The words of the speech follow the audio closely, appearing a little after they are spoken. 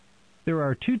there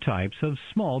are two types of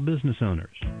small business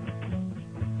owners.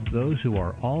 Those who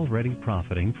are already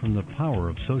profiting from the power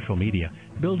of social media,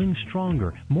 building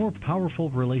stronger, more powerful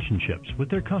relationships with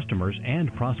their customers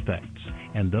and prospects,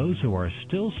 and those who are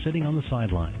still sitting on the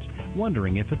sidelines,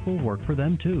 wondering if it will work for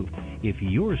them too. If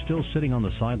you're still sitting on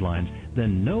the sidelines,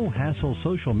 then No Hassle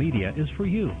Social Media is for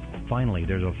you. Finally,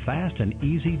 there's a fast and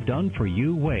easy,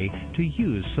 done-for-you way to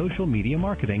use social media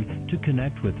marketing to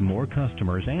connect with more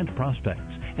customers and prospects,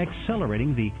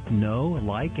 accelerating the know,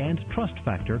 like, and trust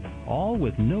factor, all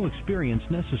with no experience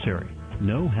necessary.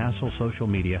 No Hassle Social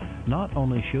Media not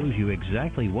only shows you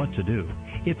exactly what to do,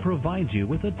 it provides you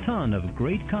with a ton of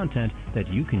great content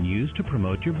that you can use to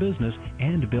promote your business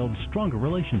and build stronger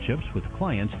relationships with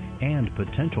clients and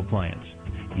potential clients.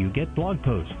 You get blog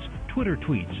posts, Twitter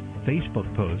tweets,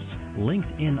 Facebook posts,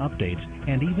 LinkedIn updates,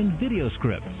 and even video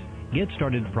scripts. Get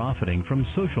started profiting from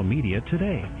social media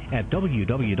today at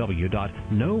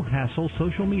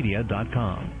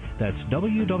www.nohasslesocialmedia.com. That's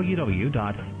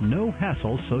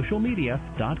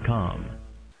www.nohasslesocialmedia.com.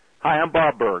 Hi, I'm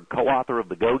Bob Berg, co-author of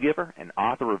The Go-Giver and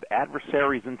author of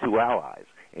Adversaries into Allies,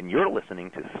 and you're listening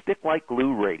to Stick Like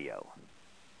Glue Radio.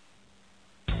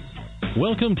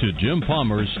 Welcome to Jim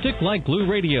Palmer's Stick Like Glue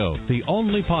Radio, the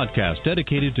only podcast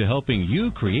dedicated to helping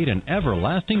you create an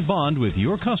everlasting bond with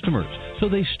your customers so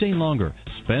they stay longer,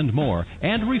 spend more,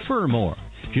 and refer more.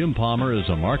 Jim Palmer is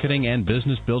a marketing and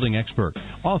business building expert,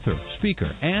 author,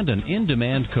 speaker, and an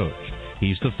in-demand coach.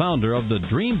 He's the founder of the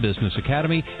Dream Business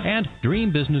Academy and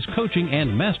Dream Business Coaching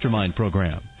and Mastermind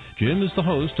Program. Jim is the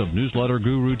host of Newsletter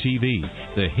Guru TV,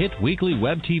 the hit weekly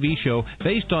web TV show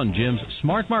based on Jim's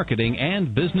smart marketing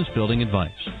and business building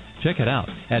advice. Check it out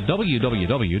at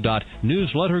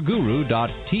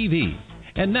www.newsletterguru.tv.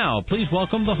 And now, please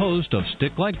welcome the host of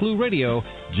Stick Like Glue Radio,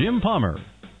 Jim Palmer.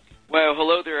 Well,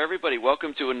 hello there, everybody.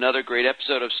 Welcome to another great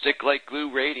episode of Stick Like Glue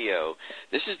Radio.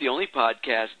 This is the only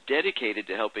podcast dedicated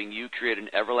to helping you create an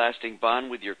everlasting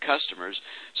bond with your customers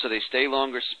so they stay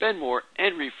longer, spend more,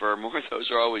 and refer more.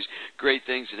 Those are always great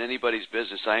things in anybody's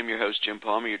business. I am your host, Jim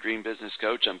Palmer, your Dream Business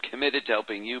Coach. I'm committed to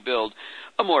helping you build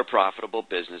a more profitable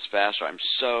business faster. I'm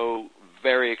so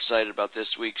very excited about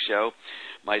this week's show.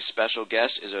 My special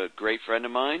guest is a great friend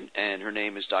of mine, and her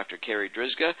name is Dr. Carri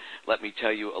Drzyzga. Let me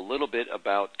tell you a little bit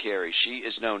about Carri. She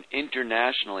is known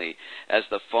internationally as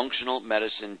the functional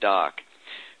medicine doc.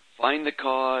 Find the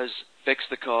cause, fix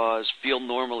the cause, feel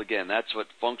normal again. That's what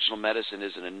functional medicine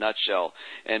is in a nutshell.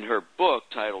 And her book,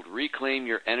 titled Reclaim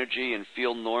Your Energy and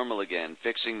Feel Normal Again,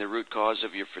 Fixing the Root Cause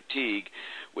of Your Fatigue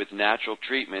with Natural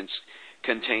Treatments,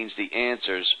 contains the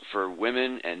answers for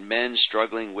women and men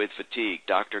struggling with fatigue.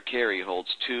 Dr. Carri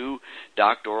holds 2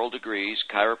 doctoral degrees,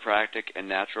 chiropractic and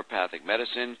naturopathic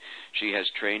medicine. She has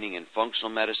training in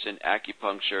functional medicine,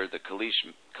 acupuncture, the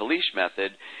Kalish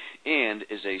method, and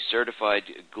is a certified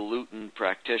gluten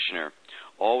practitioner.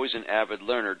 Always an avid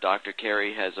learner, Dr.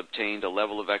 Carri has obtained a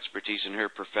level of expertise in her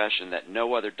profession that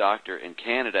no other doctor in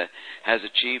Canada has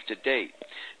achieved to date.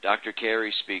 Dr.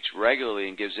 Carri speaks regularly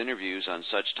and gives interviews on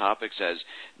such topics as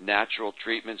natural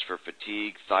treatments for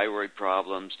fatigue, thyroid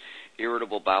problems,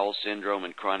 irritable bowel syndrome,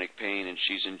 and chronic pain, and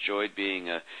she's enjoyed being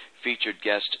a featured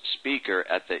guest speaker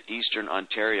at the Eastern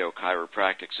Ontario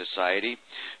Chiropractic Society.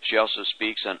 She also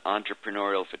speaks on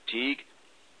entrepreneurial fatigue,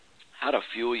 how to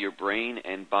fuel your brain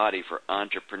and body for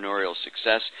entrepreneurial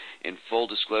success. In full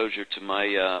disclosure to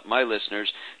my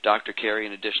listeners, Dr. Carri,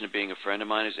 in addition to being a friend of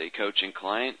mine, is a coaching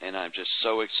client, and I'm just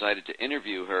so excited to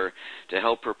interview her to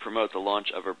help her promote the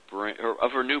launch of her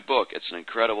new book. It's an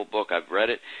incredible book. I've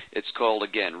read it. It's called,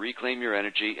 again, Reclaim Your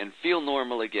Energy and Feel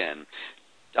Normal Again.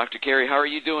 Dr. Carri, how are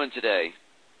you doing today?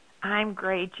 I'm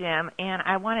great, Jim, and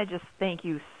I want to just thank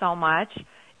you so much.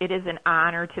 It is an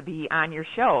honor to be on your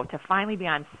show, to finally be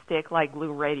on Stick Like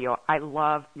Glue Radio. I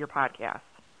love your podcast.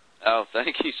 Oh,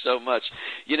 thank you so much.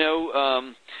 You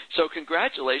know, so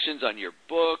congratulations on your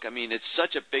book. I mean, it's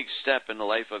such a big step in the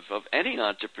life of any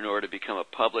entrepreneur to become a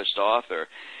published author.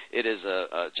 It is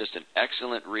just an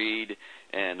excellent read,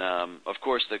 and of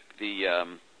course the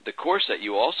course that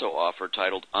you also offer,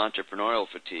 titled Entrepreneurial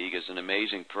Fatigue, is an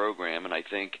amazing program, and I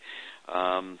think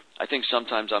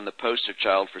sometimes I'm the poster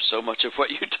child for so much of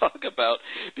what you talk about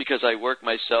because I work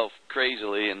myself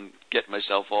crazily and get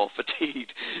myself all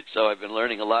fatigued. So I've been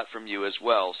learning a lot from you as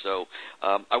well. So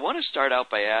I want to start out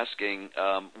by asking,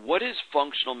 what is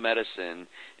functional medicine,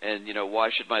 and, you know, why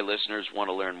should my listeners want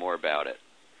to learn more about it?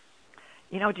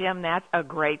 You know, Jim, that's a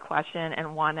great question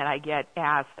and one that I get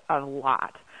asked a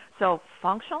lot. So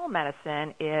functional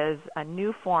medicine is a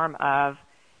new form of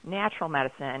natural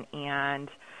medicine, and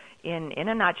in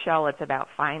a nutshell, it's about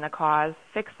find the cause,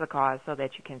 fix the cause so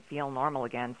that you can feel normal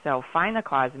again. So find the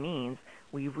cause means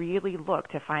We really look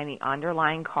to find the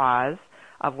underlying cause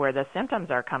of where the symptoms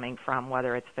are coming from,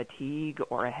 whether it's fatigue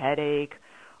or a headache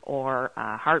or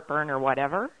heartburn or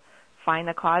whatever. Find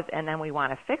the cause, and then we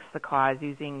want to fix the cause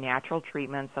using natural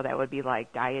treatments. So that would be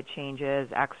like diet changes,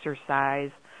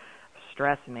 exercise,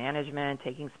 stress management,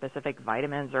 taking specific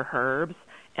vitamins or herbs.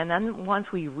 And then once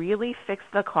we really fix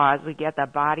the cause, we get the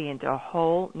body into a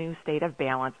whole new state of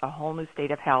balance, a whole new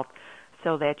state of health,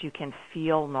 so that you can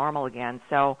feel normal again.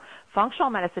 So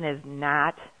functional medicine is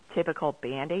not typical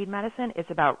Band-Aid medicine. It's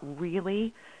about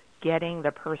really getting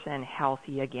the person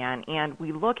healthy again. And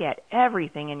we look at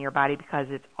everything in your body because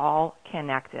it's all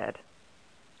connected.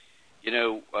 You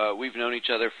know, we've known each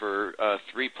other for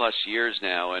 3+ years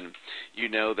now, and you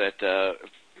know that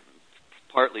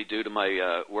partly due to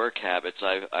my work habits,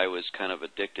 I was kind of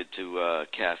addicted to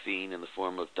caffeine in the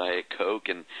form of Diet Coke,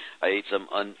 and I ate some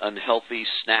unhealthy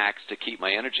snacks to keep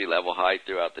my energy level high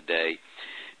throughout the day.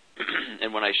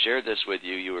 And when I shared this with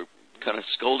you, you were kind of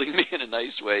scolding me in a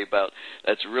nice way about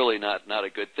that's really not a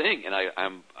good thing. And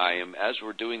I am as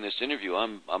we're doing this interview,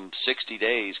 I'm 60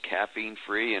 days caffeine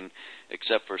free, and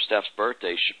except for Steph's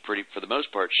birthday, for the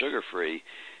most part sugar free.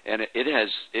 And it has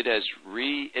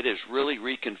really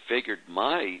reconfigured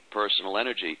my personal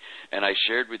energy. And I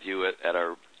shared with you at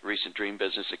our recent Dream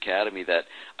Business Academy that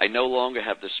I no longer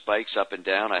have the spikes up and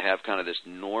down. I have kind of this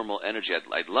normal energy.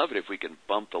 I'd love it if we can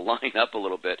bump the line up a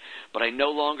little bit, but I no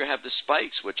longer have the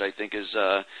spikes, which I think is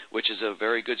a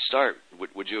very good start.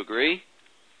 Would you agree?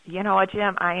 You know what,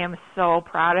 Jim? I am so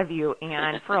proud of you,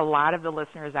 and for a lot of the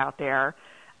listeners out there,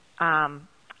 I'm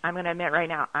going to admit right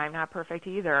now, I'm not perfect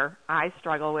either. I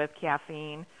struggle with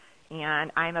caffeine,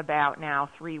 and I'm about now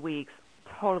 3 weeks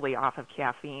totally off of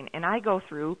caffeine, and I go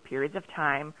through periods of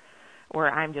time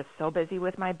where I'm just so busy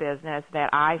with my business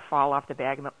that I fall off the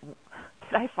bandwagon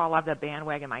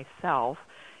myself,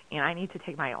 and I need to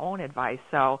take my own advice.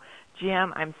 So,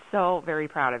 Jim, I'm so very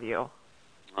proud of you.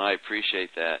 I appreciate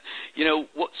that. You know,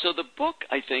 so the book,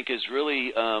 I think, has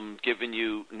really given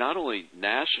you not only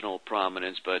national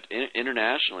prominence, but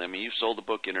internationally. I mean, you've sold the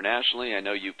book internationally. I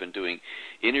know you've been doing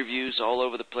interviews all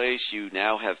over the place. You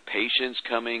now have patients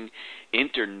coming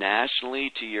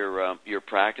internationally to your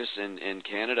practice in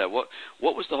Canada. What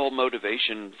was the whole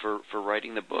motivation for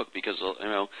writing the book? Because, you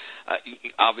know,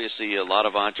 obviously a lot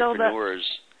of entrepreneurs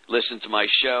listen to my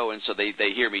show, and so they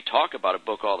hear me talk about a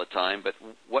book all the time, but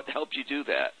what helped you do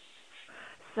that?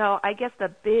 So I guess the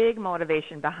big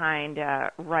motivation behind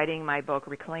writing my book,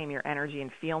 Reclaim Your Energy and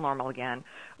Feel Normal Again,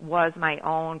 was my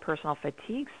own personal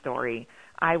fatigue story.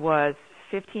 I was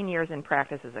 15 years in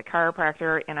practice as a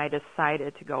chiropractor, and I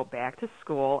decided to go back to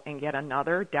school and get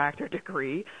another doctorate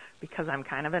degree because I'm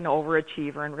kind of an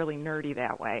overachiever and really nerdy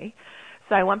that way.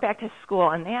 So I went back to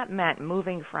school, and that meant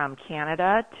moving from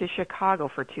Canada to Chicago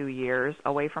for 2 years,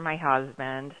 away from my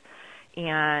husband.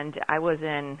 And I was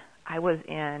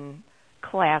in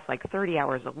class like 30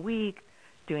 hours a week,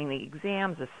 doing the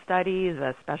exams, the studies,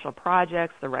 the special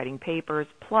projects, the writing papers.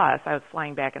 Plus, I was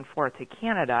flying back and forth to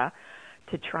Canada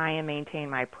to try and maintain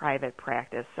my private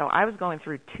practice. So I was going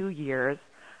through 2 years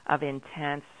of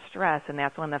intense stress, and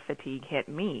that's when the fatigue hit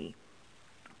me.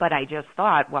 But I just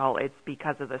thought, well, it's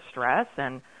because of the stress,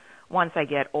 and once I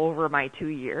get over my 2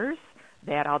 years,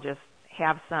 that I'll just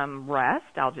have some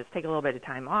rest. I'll just take a little bit of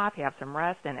time off, have some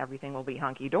rest, and everything will be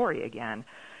hunky-dory again.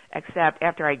 Except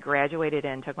after I graduated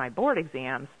and took my board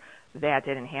exams, that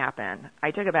didn't happen.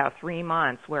 I took about 3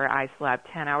 months where I slept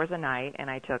 10 hours a night, and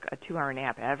I took a 2-hour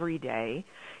nap every day,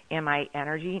 and my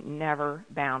energy never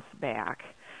bounced back.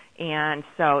 And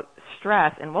so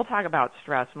stress, and we'll talk about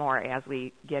stress more as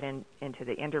we get into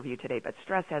the interview today, but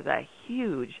stress has a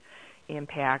huge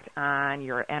impact on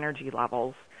your energy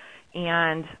levels.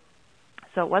 And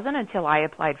so it wasn't until I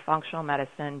applied functional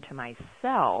medicine to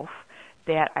myself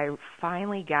that I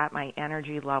finally got my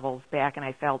energy levels back and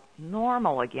I felt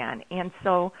normal again. And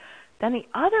so then the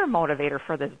other motivator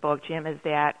for this book, Jim, is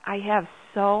that I have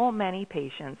so many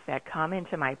patients that come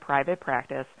into my private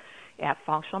practice at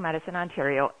Functional Medicine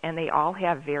Ontario, and they all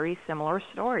have very similar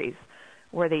stories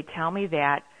where they tell me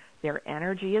that their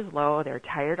energy is low, they're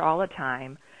tired all the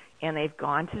time, and they've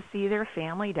gone to see their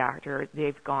family doctor,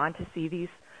 they've gone to see these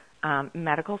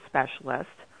medical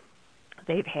specialists,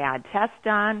 they've had tests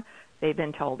done, they've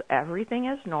been told everything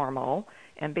is normal,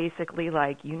 and basically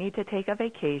like you need to take a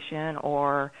vacation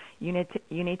or you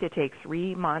need to take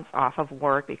 3 months off of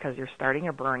work because you're starting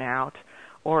a burnout,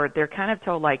 or they're kind of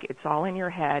told, like, it's all in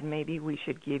your head, maybe we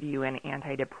should give you an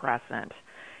antidepressant.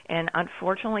 And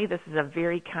unfortunately, this is a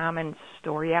very common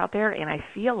story out there, and I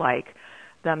feel like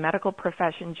the medical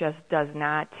profession just does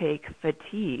not take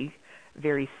fatigue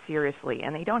very seriously,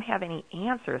 and they don't have any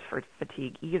answers for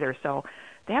fatigue either. So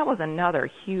that was another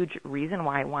huge reason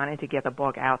why I wanted to get the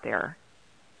book out there.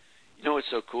 You know what's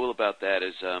so cool about that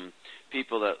is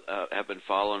people that have been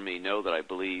following me know that I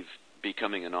believe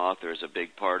becoming an author is a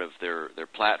big part of their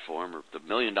platform, or the $1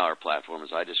 million platform as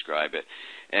I describe it.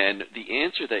 And the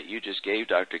answer that you just gave,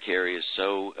 Dr. Carri, is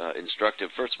so instructive,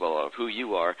 first of all, of who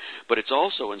you are, but it's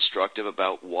also instructive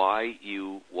about why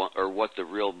you want, or what the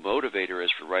real motivator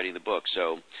is for writing the book.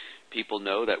 So people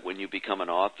know that when you become an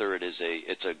author,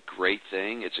 it's a great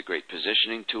thing, it's a great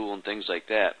positioning tool and things like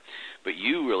that. But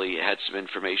you really had some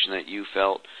information that you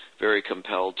felt very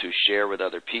compelled to share with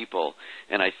other people.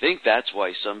 And I think that's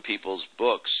why some people's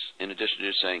books, in addition to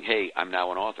just saying, hey, I'm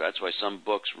now an author, that's why some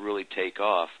books really take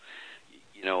off.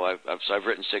 You know, I've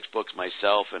written 6 books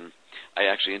myself, and I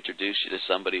actually introduced you to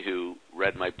somebody who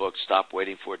read my book, Stop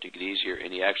Waiting for It to Get Easier,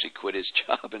 and he actually quit his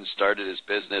job and started his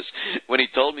business. When he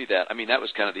told me that, I mean, that was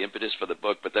kind of the impetus for the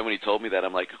book, but then when he told me that,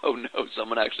 I'm like, oh, no,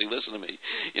 someone actually listened to me.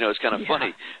 You know, it's kind of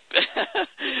funny.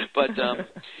 But,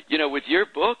 you know, with your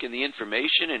book and the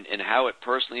information and how it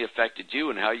personally affected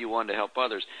you and how you wanted to help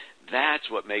others, that's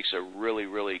what makes a really,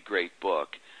 really great book.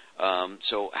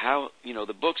 So how, you know,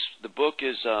 the book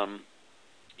is...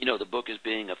 you know, the book is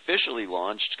being officially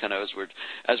launched kind of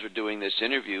as we're doing this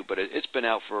interview, but it's been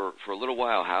out for a little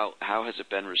while. How has it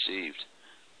been received?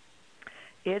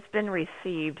 It's been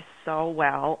received so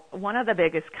well. One of the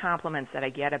biggest compliments that I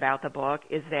get about the book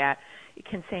is that it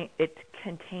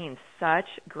contains such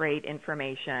great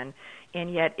information,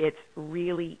 and yet it's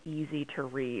really easy to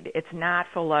read. It's not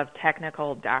full of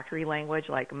technical doctory language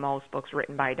like most books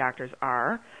written by doctors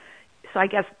are. So I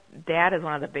guess that is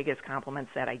one of the biggest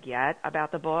compliments that I get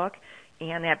about the book,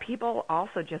 and that people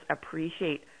also just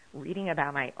appreciate reading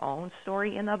about my own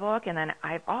story in the book. And then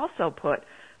I've also put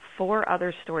 4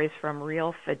 other stories from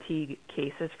real fatigue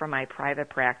cases from my private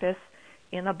practice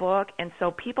in the book. And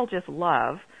so people just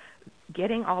love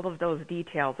getting all of those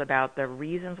details about the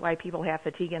reasons why people have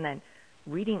fatigue, and then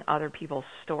reading other people's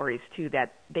stories too,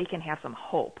 that they can have some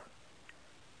hope.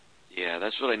 Yeah,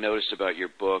 that's what I noticed about your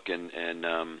book, and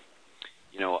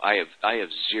you know, I have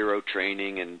zero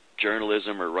training in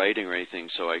journalism or writing or anything,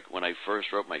 so when I first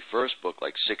wrote my first book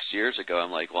like 6 years ago, I'm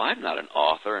like, well, I'm not an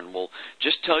author, and well,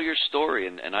 just tell your story,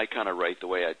 and I kind of write the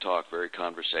way I talk, very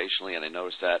conversationally, and I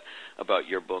noticed that about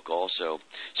your book also.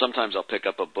 Sometimes I'll pick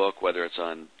up a book, whether it's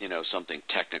on, you know, something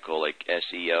technical like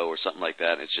SEO or something like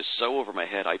that, and it's just so over my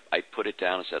head, I put it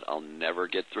down and said, I'll never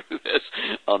get through this,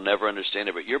 I'll never understand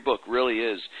it, but your book really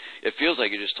is, it feels like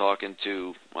you're just talking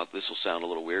to, well, this will sound a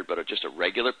little weird, but just a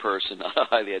regular person, not a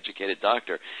highly educated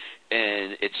doctor.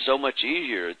 And it's so much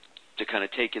easier to kind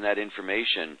of take in that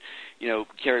information. You know,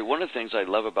 Carri, one of the things I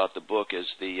love about the book is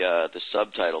the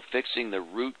subtitle, Fixing the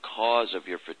Root Cause of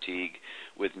Your Fatigue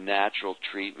with Natural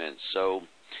Treatments. So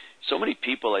many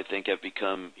people, I think, have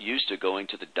become used to going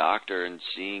to the doctor and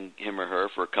seeing him or her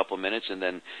for a couple minutes and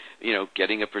then, you know,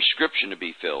 getting a prescription to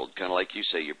be filled, kind of like you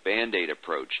say, your Band-Aid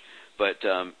approach. But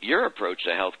your approach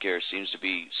to healthcare seems to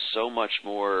be so much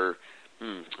more,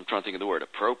 I'm trying to think of the word,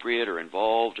 appropriate or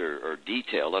involved or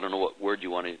detailed. I don't know what word you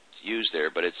want to use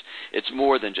there, but it's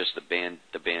more than just the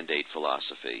Band-Aid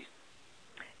philosophy.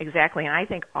 Exactly, and I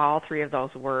think all 3 of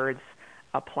those words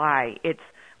apply. It's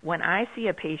when I see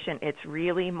a patient, it's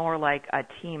really more like a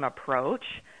team approach,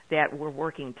 that we're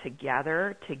working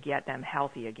together to get them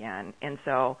healthy again. And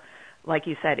so, like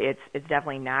you said, it's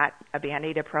definitely not a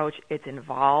Band-Aid approach. It's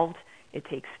involved. It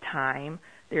takes time.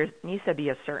 There needs to be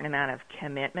a certain amount of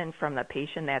commitment from the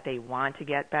patient that they want to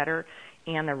get better.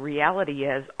 And the reality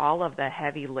is all of the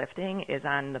heavy lifting is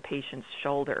on the patient's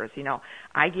shoulders. You know,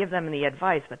 I give them the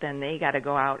advice, but then they got to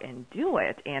go out and do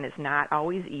it. And it's not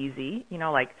always easy. You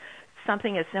know, like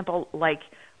something as simple like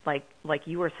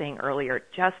you were saying earlier,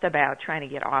 just about trying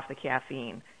to get off the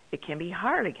caffeine. It can be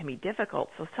hard. It can be difficult.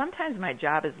 So sometimes my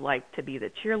job is like to be the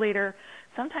cheerleader.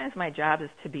 Sometimes my job is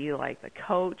to be like the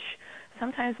coach.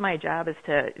 Sometimes my job is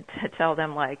to tell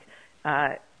them, like,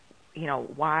 you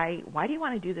know, why do you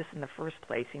want to do this in the first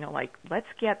place? You know, like, let's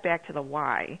get back to the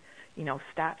why. You know,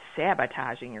 stop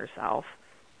sabotaging yourself.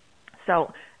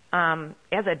 So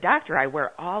as a doctor, I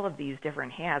wear all of these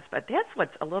different hats, but that's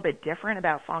what's a little bit different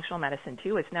about functional medicine,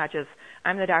 too. It's not just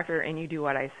I'm the doctor and you do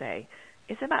what I say.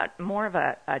 It's about more of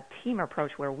a team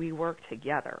approach where we work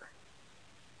together.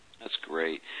 That's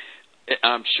great.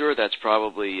 I'm sure that's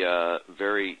probably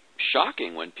very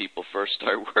shocking when people first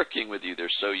start working with you. They're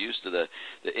so used to the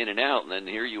in and out, and then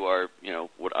here you are, you know,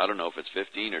 what, I don't know if it's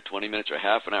 15 or 20 minutes or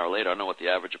half an hour later. I don't know what the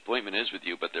average appointment is with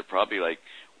you, but they're probably like,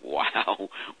 wow,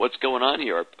 what's going on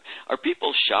here? Are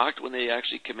people shocked when they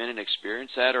actually come in and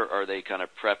experience that, or are they kind of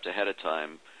prepped ahead of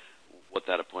time what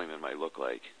that appointment might look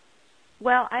like?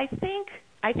 Well, I think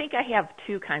I have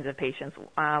two kinds of patients.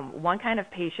 One kind of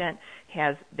patient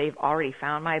they've already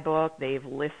found my book, they've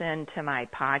listened to my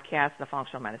podcast, the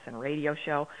Functional Medicine Radio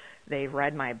Show, they've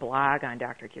read my blog on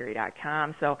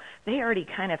drcarri.com, so they already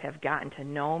kind of have gotten to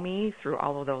know me through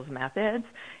all of those methods.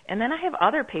 And then I have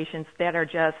other patients that are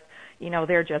just,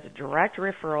 they're just direct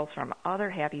referrals from other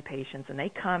happy patients, and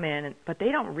they come in, but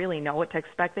they don't really know what to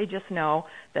expect. They just know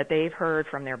that they've heard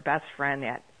from their best friend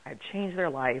that I've changed their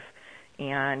life,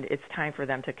 and it's time for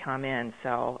them to come in.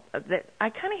 So I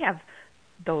kind of have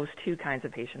those two kinds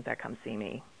of patients that come see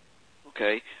me.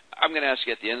 Okay. I'm going to ask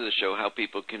you at the end of the show how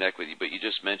people connect with you, but you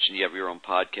just mentioned you have your own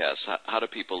podcast. How do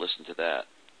people listen to that?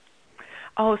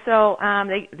 Oh, so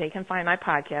they can find my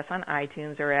podcast on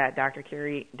iTunes or at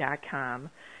drcarri.com.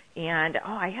 And,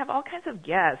 I have all kinds of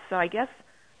guests. So I guess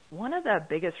one of the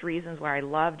biggest reasons why I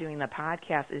love doing the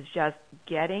podcast is just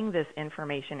getting this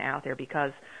information out there,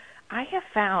 because I have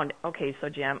found, so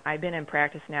Jim, I've been in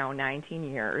practice now 19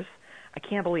 years. I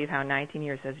can't believe how 19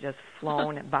 years has just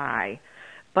flown by.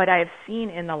 But I've seen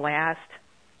in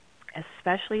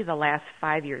especially the last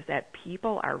 5 years, that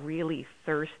people are really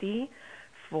thirsty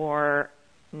for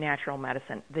natural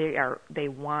medicine. They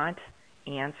want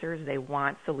answers. They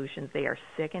want solutions. They are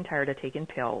sick and tired of taking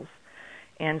pills.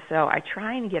 And so I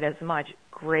try and get as much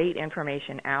great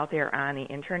information out there on the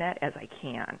Internet as I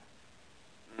can.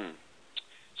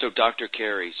 So Dr.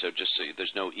 Carri, so just so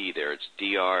there's no E there, it's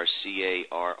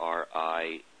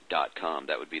drcarri.com.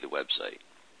 That would be the website.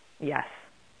 Yes.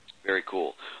 Very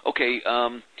cool. Okay,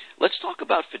 let's talk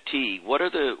about fatigue. What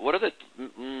are the?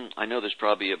 I know there's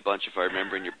probably a bunch. If I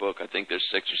remember in your book, I think there's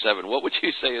 6 or 7. What would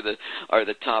you say are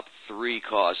the top 3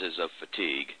 causes of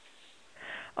fatigue?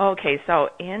 Okay, so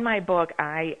in my book,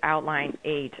 I outline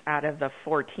 8 out of the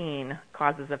 14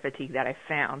 causes of fatigue that I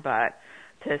found, but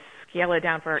to scale it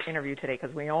down for our interview today,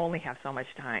 because we only have so much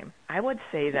time, I would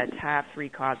say the top 3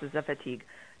 causes of fatigue.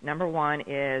 Number 1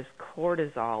 is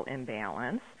cortisol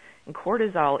imbalance. And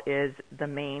cortisol is the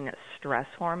main stress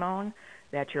hormone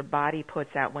that your body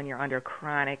puts out when you're under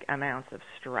chronic amounts of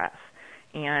stress.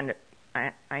 And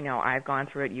I know I've gone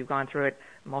through it, you've gone through it.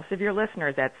 Most of your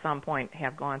listeners at some point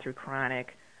have gone through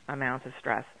chronic amounts of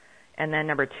stress. And then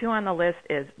number 2 on the list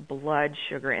is blood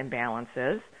sugar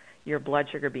imbalances. Your blood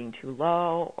sugar being too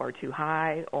low or too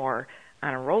high or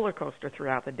on a roller coaster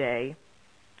throughout the day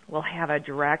will have a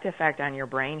direct effect on your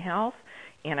brain health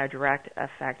and a direct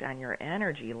effect on your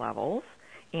energy levels.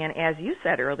 And as you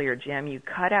said earlier, Jim, you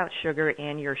cut out sugar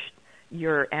and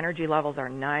your energy levels are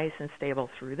nice and stable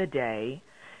through the day.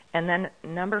 And then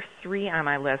number 3 on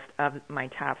my list of my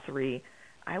top 3,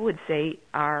 I would say,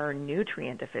 are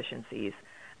nutrient deficiencies.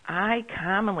 I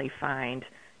commonly find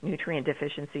nutrient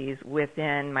deficiencies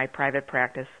within my private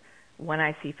practice when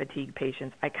I see fatigue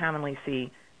patients. I commonly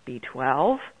see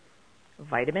B12,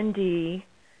 vitamin D,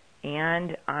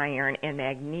 and iron and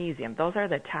magnesium. Those are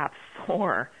the top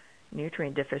 4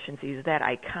 nutrient deficiencies that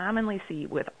I commonly see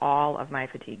with all of my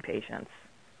fatigue patients.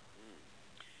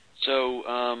 So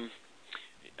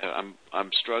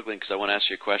I'm struggling because I want to ask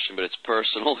you a question, but it's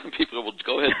personal, and people will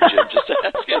go ahead, Jim, just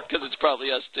ask it because it's probably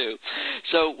us too.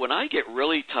 So when I get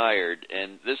really tired,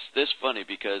 and this funny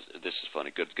because this is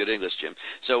funny, good English, Jim.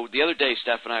 So the other day,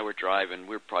 Steph and I were driving.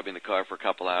 We were probably in the car for a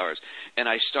couple hours, and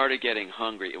I started getting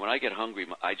hungry. And when I get hungry,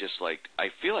 I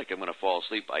feel like I'm going to fall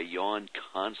asleep. I yawn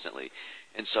constantly.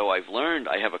 And so I've learned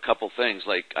I have a couple things,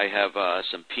 like I have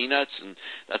some peanuts, and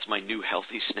that's my new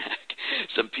healthy snack,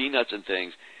 some peanuts and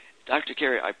things. Dr.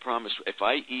 Carri, I promise, if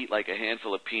I eat like a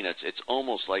handful of peanuts, it's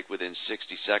almost like within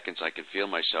 60 seconds I can feel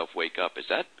myself wake up. Is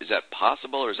that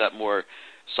possible, or is that more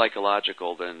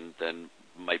psychological than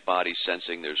my body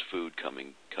sensing there's food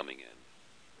coming in?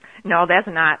 No, that's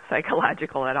not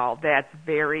psychological at all. That's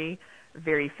very,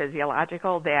 very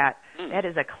physiological. That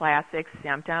is a classic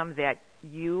symptom that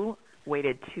you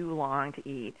waited too long to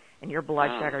eat and your blood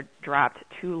sugar dropped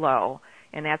too low.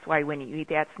 And that's why when you eat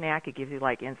that snack, it gives you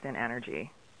like instant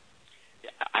energy.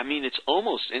 I mean, it's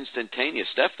almost instantaneous.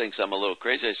 Steph thinks I'm a little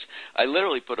crazy. I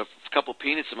literally put a couple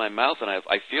peanuts in my mouth, and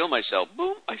I feel myself,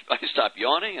 boom, I stop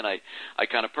yawning, and I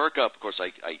kind of perk up. Of course, I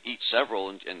eat several,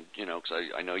 and you know, because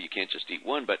I know you can't just eat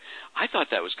one, but I thought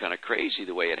that was kind of crazy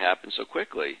the way it happened so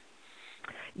quickly.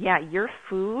 Yeah, your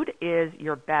food is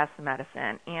your best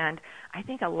medicine, and I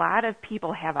think a lot of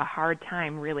people have a hard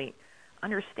time really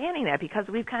understanding that because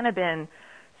we've kind of been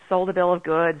sold a bill of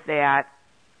goods that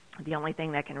the only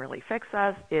thing that can really fix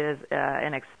us is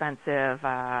an expensive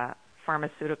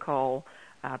pharmaceutical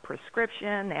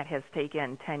prescription that has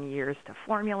taken 10 years to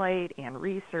formulate and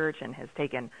research and has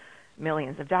taken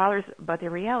millions of dollars, but the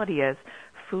reality is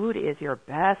food is your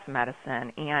best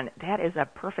medicine, and that is a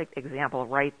perfect example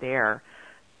right there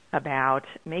about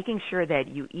making sure that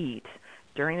you eat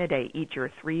during the day. Eat your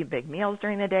 3 big meals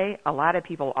during the day. A lot of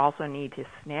people also need to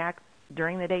snack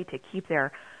during the day to keep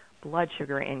their blood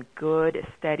sugar in good,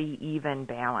 steady, even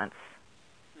balance.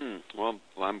 Well,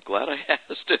 I'm glad I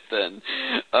asked it then.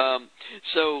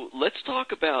 So let's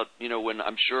talk about,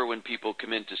 when people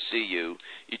come in to see you,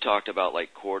 you talked about like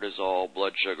cortisol,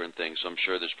 blood sugar and things, so I'm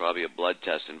sure there's probably a blood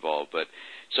test involved. But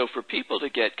so for people to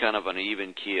get kind of an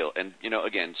even keel, and,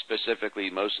 again,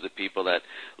 specifically most of the people that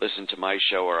listen to my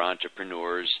show are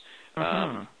entrepreneurs.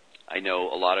 I know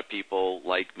a lot of people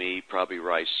like me probably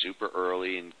rise super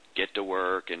early and get to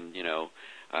work and,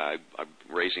 I'm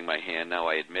raising my hand now.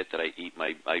 I admit that I eat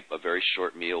a very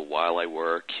short meal while I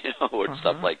work, or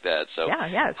stuff like that. So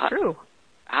yeah, it's true.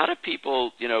 How do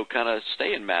people, kind of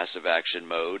stay in massive action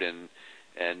mode and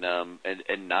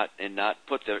not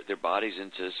put their bodies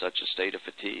into such a state of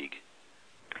fatigue?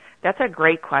 That's a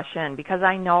great question, because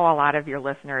I know a lot of your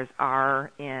listeners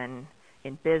are in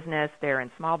business, they're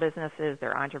in small businesses,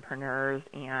 they're entrepreneurs,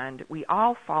 and we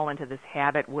all fall into this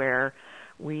habit where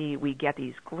we get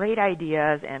these great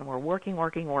ideas and we're working,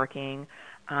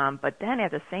 but then at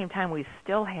the same time we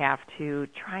still have to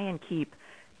try and keep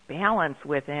balance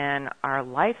within our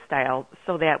lifestyle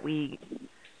so that we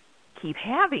keep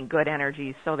having good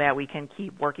energy so that we can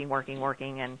keep working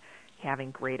and having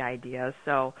great ideas.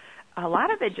 So a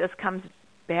lot of it just comes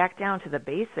back down to the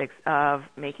basics of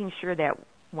making sure that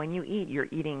when you eat, you're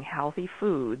eating healthy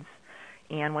foods.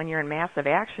 And when you're in massive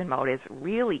action mode, it's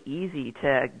really easy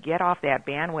to get off that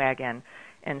bandwagon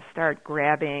and start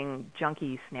grabbing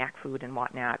junky snack food and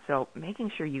whatnot. So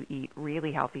making sure you eat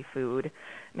really healthy food,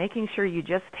 making sure you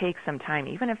just take some time,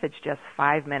 even if it's just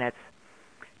 5 minutes,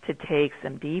 to take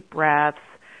some deep breaths,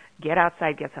 get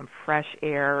outside, get some fresh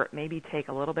air, maybe take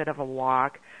a little bit of a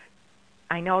walk.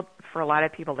 I know for a lot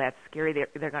of people that's scary.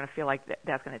 They're going to feel like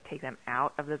that's going to take them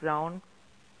out of the zone,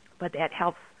 but that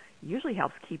usually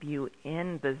helps keep you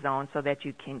in the zone so that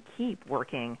you can keep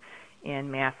working in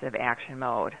massive action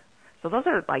mode. So those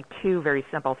are like 2 very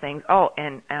simple things. Oh,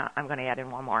 and I'm going to add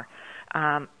in one more.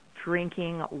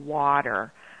 Drinking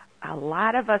water. A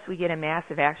lot of us, we get in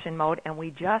massive action mode, and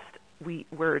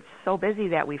we're so busy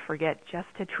that we forget just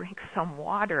to drink some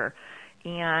water.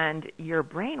 And your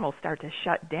brain will start to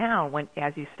shut down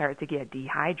as you start to get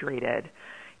dehydrated.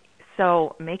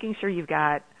 So making sure you've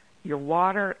got your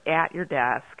water at your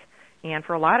desk. And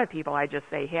for a lot of people, I just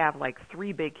say have like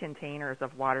 3 big containers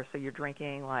of water. So you're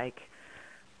drinking like,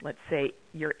 let's say,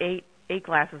 your 8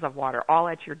 glasses of water all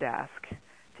at your desk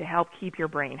to help keep your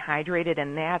brain hydrated,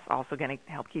 and that's also going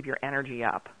to help keep your energy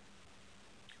up.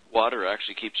 Water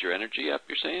actually keeps your energy up,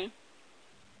 you're saying?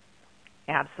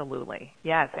 Absolutely.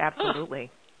 Yes,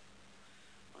 absolutely.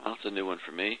 Well, that's a new one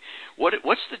for me.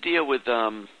 What's the deal with,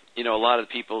 a lot of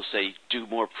people say do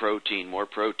more protein,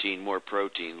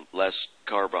 less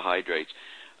carbohydrates.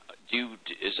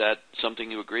 Is that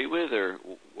something you agree with, or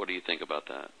what do you think about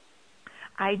that?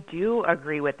 I do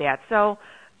agree with that. So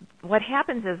what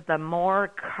happens is the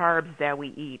more carbs that we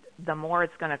eat, the more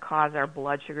it's going to cause our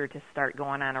blood sugar to start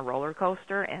going on a roller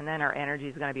coaster, and then our energy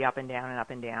is going to be up and down and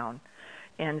up and down.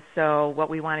 And so what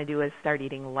we want to do is start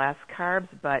eating less carbs,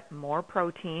 but more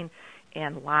protein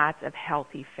and lots of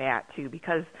healthy fat too,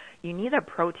 because you need the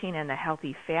protein and the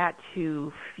healthy fat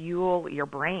to fuel your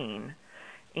brain.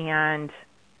 And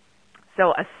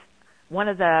so one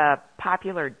of the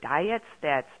popular diets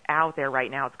that's out there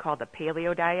right now, it's called the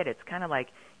paleo diet. It's kind of like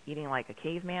eating like a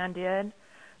caveman did,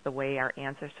 the way our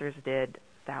ancestors did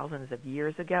thousands of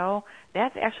years ago.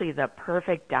 That's actually the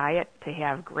perfect diet to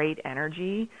have great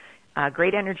energy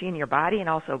in your body, and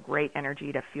also great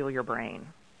energy to fuel your brain.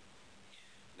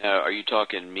 Now, are you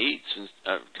talking meats?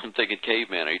 I'm thinking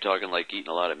caveman. Are you talking like eating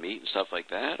a lot of meat and stuff like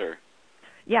that, or?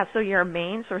 Yeah, so your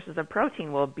main sources of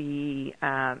protein will be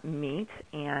meat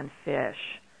and fish.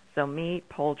 So meat,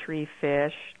 poultry,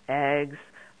 fish, eggs,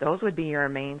 those would be your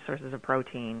main sources of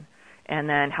protein. And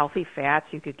then healthy fats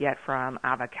you could get from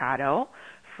avocado,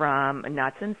 from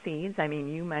nuts and seeds. I mean,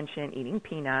 you mentioned eating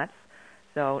peanuts,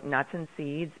 so nuts and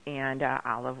seeds and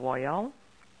olive oil.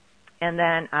 And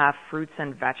then fruits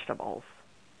and vegetables.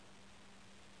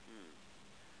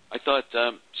 I thought,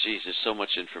 geez, there's so much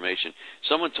information.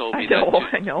 Someone told me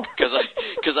I know.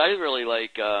 Because I really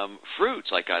like fruits.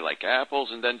 Like I like apples,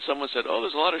 and then someone said, "Oh,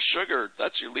 there's a lot of sugar.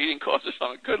 That's your leading cause of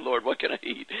something." Good Lord, what can I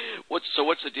eat? What's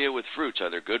the deal with fruits? Are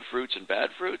there good fruits and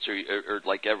bad fruits, or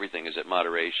like everything, is it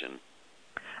moderation?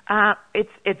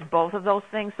 It's both of those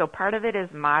things. So part of it is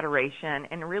moderation,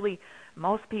 and really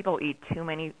most people eat too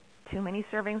too many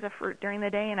servings of fruit during the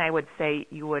day, and I would say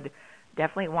you would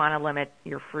definitely want to limit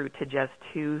your fruit to just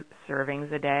 2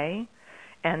 servings a day.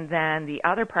 And then the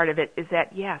other part of it is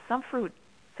that, some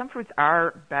fruits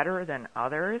are better than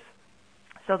others.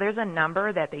 So there's a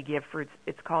number that they give fruits.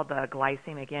 It's called the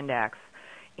glycemic index.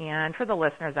 And for the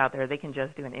listeners out there, they can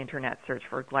just do an internet search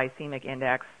for glycemic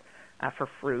index for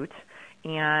fruit.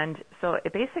 And so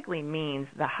it basically means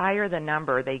the higher the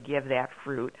number they give that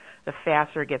fruit, the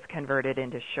faster it gets converted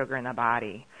into sugar in the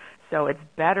body. So it's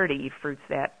better to eat fruits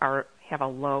that have a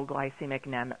low glycemic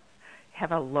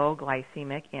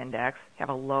index, have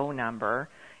a low number.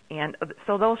 And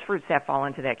so those fruits that fall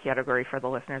into that category for the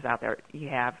listeners out there, you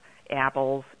have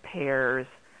apples, pears,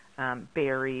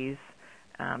 berries.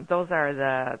 Those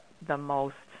are the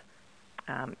most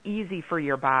easy for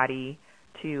your body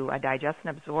to digest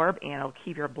and absorb, and it'll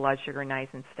keep your blood sugar nice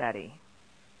and steady.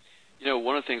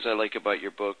 One of the things I like about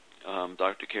your book,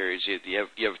 Dr. Carri, is you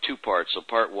have 2 parts. So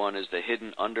part 1 is the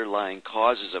hidden underlying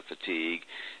causes of fatigue,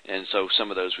 and so some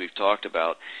of those we've talked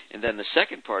about. And then the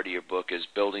second part of your book is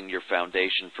building your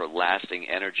foundation for lasting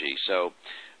energy. So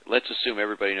let's assume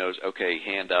everybody knows, okay,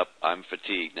 hand up, I'm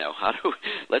fatigued. Now,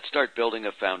 let's start building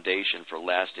a foundation for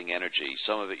lasting energy.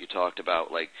 Some of it you talked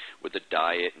about, like with the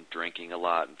diet and drinking a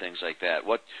lot and things like that.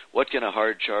 What can a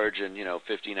hard-charging,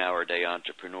 15-hour-a-day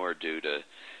entrepreneur do to,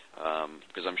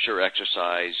 because I'm sure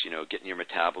exercise, getting your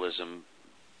metabolism,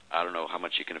 I don't know how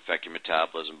much you can affect your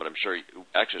metabolism, but I'm sure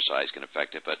exercise can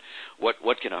affect it. But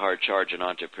what can a hard-charging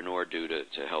entrepreneur do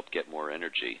to help get more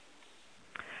energy?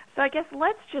 So I guess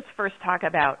let's just first talk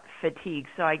about fatigue.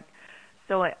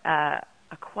 So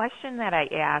a question that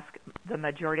I ask the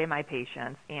majority of my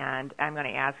patients, and I'm going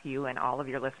to ask you and all of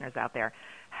your listeners out there,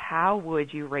 how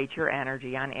would you rate your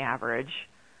energy on average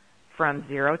from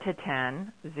 0 to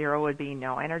 10? 0 would be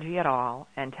no energy at all,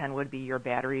 and 10 would be your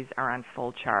batteries are on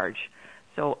full charge.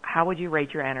 So how would you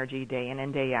rate your energy day in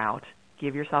and day out?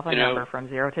 Give yourself a number from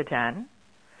 0 to 10.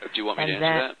 Do you want me to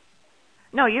answer that?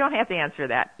 No, you don't have to answer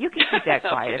that. You can keep that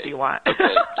quiet if you want.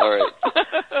 Okay, all right.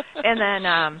 And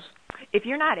then if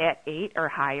you're not at 8 or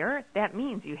higher, that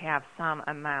means you have some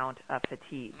amount of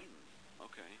fatigue.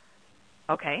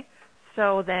 Okay.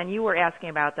 So then you were asking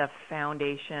about the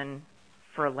foundation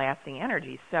for lasting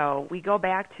energy. So we go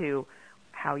back to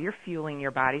how you're fueling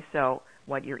your body, so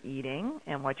what you're eating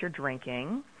and what you're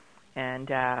drinking. And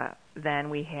then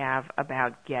we have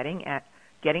about getting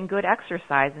good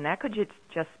exercise, and that could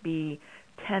just be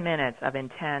 10 minutes of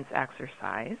intense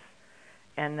exercise.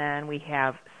 And then we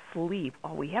have sleep.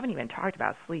 Oh, we haven't even talked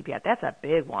about sleep yet. That's a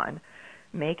big one.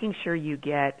 Making sure you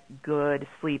get good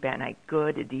sleep at night,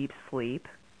 good deep sleep.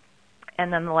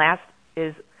 And then the last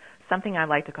is something I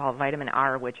like to call vitamin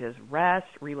R, which is rest,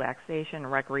 relaxation,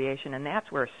 recreation, and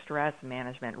that's where stress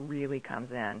management really comes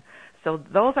in. So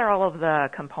those are all of the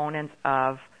components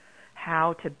of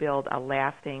how to build a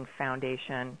lasting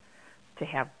foundation to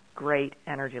have great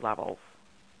energy levels.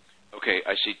 Okay,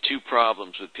 I see 2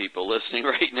 problems with people listening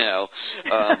right now.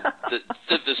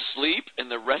 The sleep and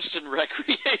the rest and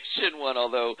recreation one,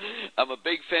 although I'm a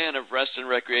big fan of rest and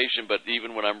recreation, but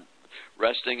even when I'm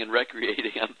resting and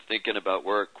recreating, I'm thinking about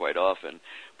work quite often.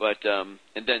 But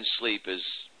and then sleep is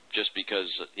just because,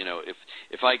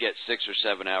 if I get 6 or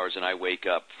 7 hours and I wake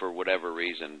up for whatever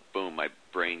reason, boom, my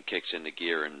brain kicks into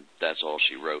gear, and that's all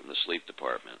she wrote in the sleep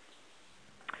department.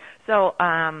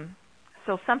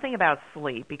 So something about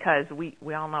sleep, because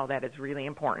we all know that it's really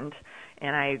important,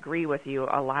 and I agree with you,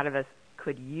 a lot of us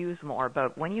could use more,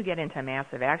 but when you get into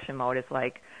massive action mode, it's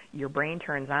like your brain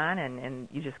turns on and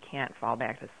you just can't fall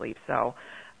back to sleep. So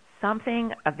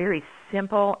a very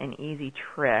simple and easy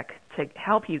trick to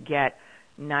help you get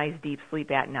nice deep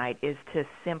sleep at night is to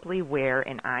simply wear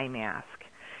an eye mask.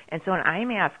 And so an eye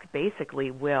mask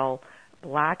basically will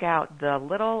block out the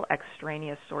little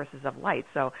extraneous sources of light.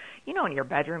 So, in your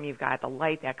bedroom, you've got the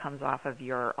light that comes off of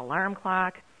your alarm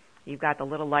clock. You've got the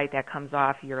little light that comes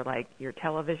off your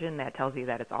television that tells you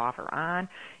that it's off or on.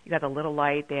 You've got the little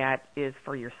light that is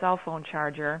for your cell phone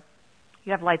charger.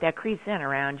 You have light that creeps in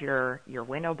around your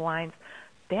window blinds.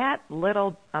 That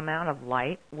little amount of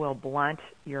light will blunt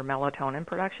your melatonin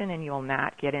production, and you will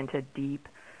not get into deep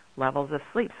levels of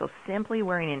sleep. So simply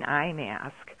wearing an eye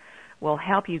mask will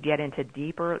help you get into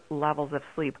deeper levels of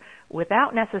sleep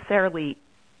without necessarily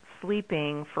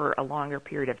sleeping for a longer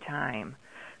period of time.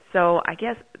 So I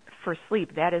guess for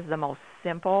sleep, that is the most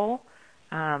simple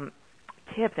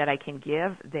tip that I can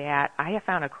give that I have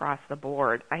found across the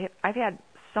board. I've had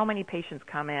so many patients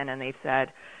come in and they've said,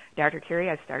 Dr. Carri,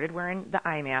 I started wearing the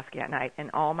eye mask at night, and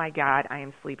oh my God, I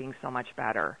am sleeping so much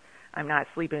better. I'm not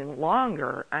sleeping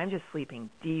longer, I'm just sleeping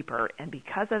deeper, and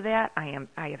because of that, I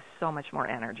have so much more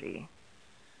energy.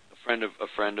 A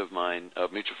friend of mine, a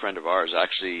mutual friend of ours,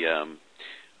 actually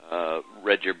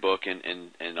read your book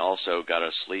and also got a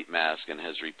sleep mask and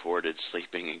has reported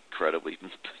sleeping incredibly,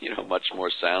 much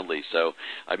more soundly. So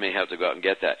I may have to go out and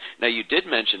get that. Now, you did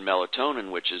mention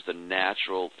melatonin, which is the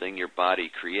natural thing your body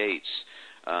creates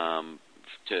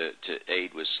to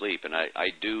aid with sleep, and I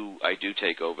do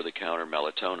take over-the-counter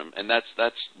melatonin, and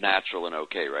that's natural and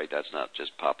okay, right? That's not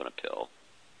just popping a pill.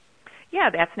 Yeah,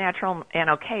 that's natural and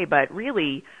okay, but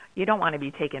really you don't want to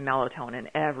be taking melatonin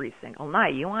every single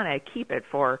night. You want to keep it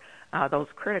for those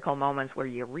critical moments where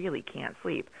you really can't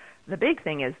sleep. The big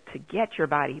thing is to get your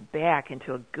body back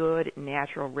into a good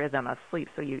natural rhythm of sleep,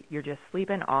 so you're just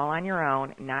sleeping all on your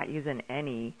own, not using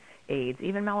any aids,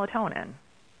 even melatonin.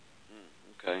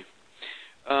 Okay.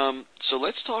 So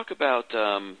let's talk about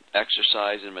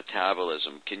exercise and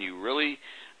metabolism. Can you really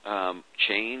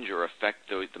change or affect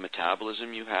the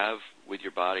metabolism you have with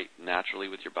your body, naturally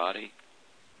with your body?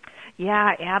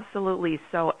 Yeah, absolutely.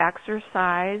 So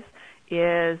exercise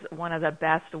is one of the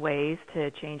best ways to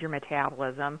change your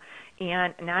metabolism.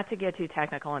 And not to get too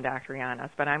technical and doctorianous,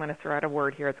 but I'm going to throw out a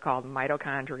word here. It's called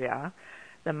mitochondria.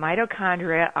 The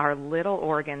mitochondria are little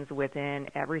organs within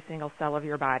every single cell of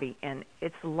your body, and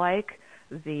it's like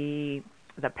the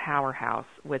powerhouse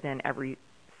within every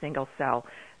single cell.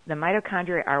 The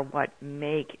mitochondria are what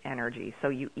make energy. So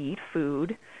you eat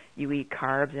food, you eat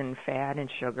carbs and fat and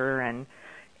sugar and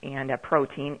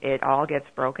protein. It all gets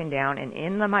broken down, and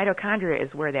in the mitochondria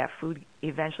is where that food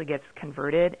eventually gets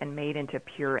converted and made into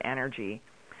pure energy.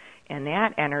 And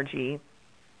that energy,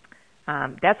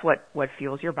 that's what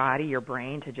fuels your body, your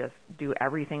brain, to just do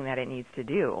everything that it needs to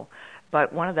do.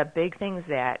 But one of the big things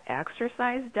that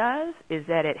exercise does is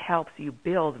that it helps you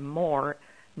build more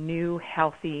new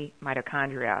healthy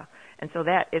mitochondria. And so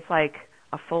that it's like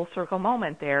a full circle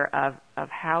moment there of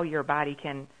how you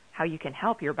can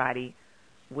help your body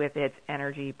with its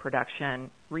energy production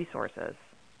resources.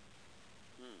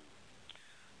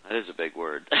 That is a big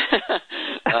word.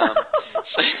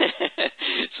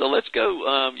 So let's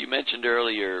go. You mentioned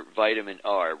earlier vitamin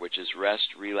R, which is rest,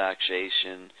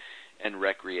 relaxation, and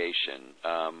recreation.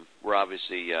 We're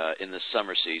obviously in the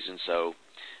summer season, so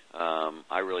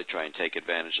I really try and take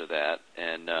advantage of that.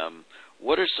 And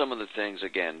what are some of the things,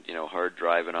 again,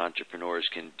 hard-driving entrepreneurs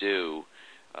can do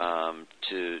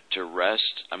to rest?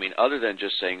 I mean, other than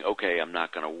just saying, okay, I'm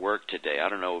not going to work today. I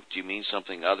don't know, do you mean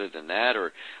something other than that,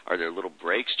 or are there little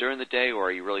breaks during the day, or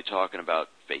are you really talking about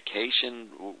vacation?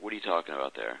 What are you talking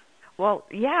about there? Well,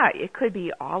 yeah, it could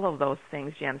be all of those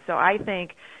things, Jim. So I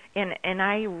think, and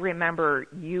I remember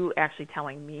you actually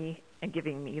telling me and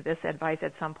giving me this advice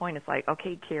at some point. It's like,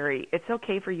 okay, Carri, it's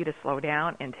okay for you to slow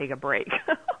down and take a break.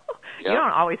 Yep. You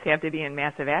don't always have to be in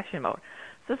massive action mode.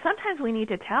 So sometimes we need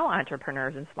to tell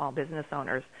entrepreneurs and small business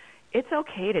owners, it's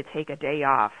okay to take a day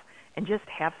off and just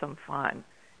have some fun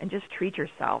and just treat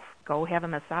yourself. Go have a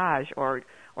massage or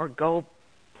go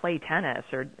play tennis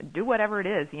or do whatever it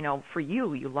is. For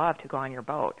you love to go on your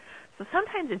boat. So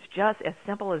sometimes it's just as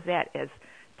simple as that, as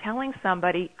telling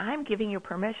somebody, I'm giving you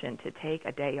permission to take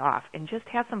a day off and just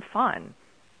have some fun.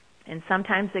 And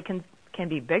sometimes it can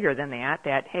be bigger than that,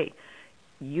 hey,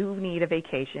 you need a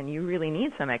vacation, you really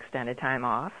need some extended time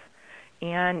off.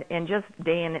 And just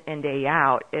day in and day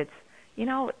out, it's,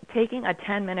 taking a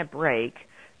 10-minute break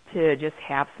to just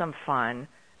have some fun,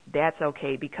 that's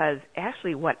okay. Because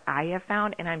actually what I have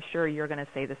found, and I'm sure you're going to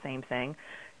say the same thing,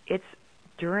 it's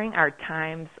during our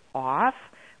times off,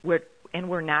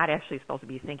 we're not actually supposed to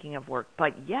be thinking of work,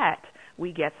 but yet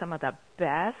we get some of the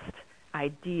best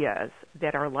ideas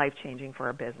that are life-changing for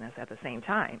our business at the same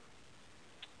time.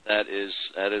 That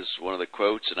is one of the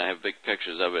quotes, and I have big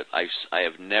pictures of it. I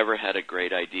have never had a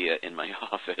great idea in my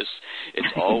office.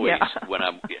 It's always when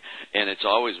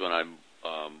I'm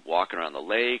walking around the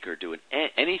lake or doing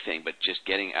anything, but just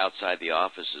getting outside the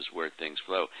office is where things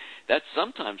flow. That's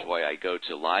sometimes why I go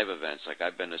to live events. Like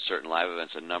I've been to certain live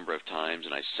events a number of times,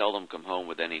 and I seldom come home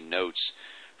with any notes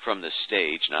from the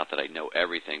stage. Not that I know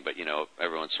everything, but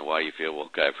every once in a while you feel, well,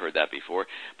 okay, I've heard that before.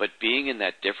 But being in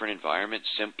that different environment,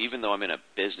 even though I'm in a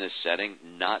business setting,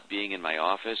 not being in my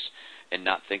office and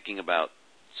not thinking about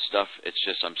stuff, it's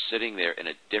just I'm sitting there in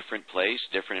a different place,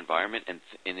 different environment, and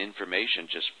information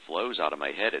just flows out of my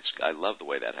head. I love the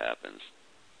way that happens.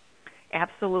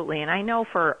 Absolutely. And I know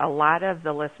for a lot of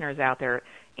the listeners out there,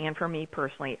 and for me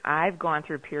personally, I've gone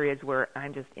through periods where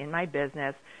I'm just in my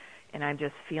business and I'm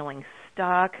just feeling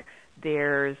stuck.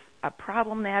 There's a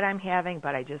problem that I'm having,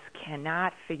 but I just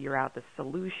cannot figure out the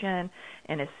solution.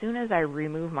 And as soon as I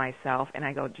remove myself and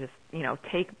I go just,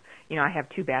 I have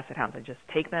 2 basset hounds. I just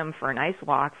take them for a nice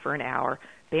walk for an hour,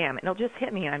 bam, and it'll just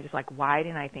hit me. And I'm just like, why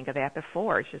didn't I think of that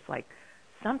before? It's just like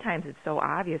sometimes it's so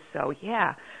obvious. So,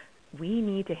 yeah, we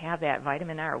need to have that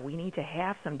vitamin R. We need to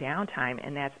have some downtime,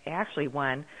 and that's actually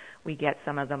when we get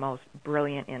some of the most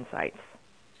brilliant insights.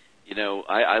 You know,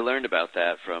 I learned about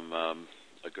that from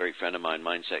a great friend of mine,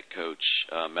 mindset coach,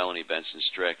 Melanie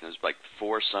Benson-Strick, and it was like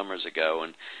 4 summers ago,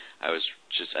 and I was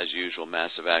just, as usual,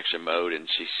 massive action mode, and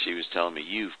she was telling me,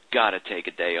 you've got to take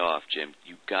a day off, Jim.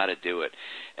 You've got to do it.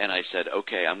 And I said,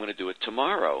 okay, I'm going to do it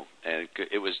tomorrow. And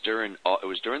it was during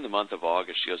the month of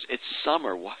August. She goes, it's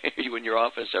summer. Why are you in your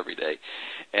office every day?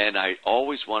 And I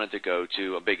always wanted to go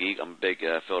to I'm a big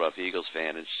Philadelphia Eagles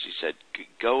fan, and she said,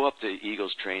 go up to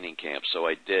Eagles training camp. So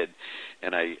I did,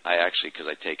 and I actually, because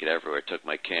I take it everywhere, took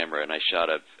my camera and I shot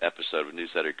an episode of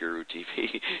Newsletter Guru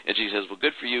TV. And she says, well,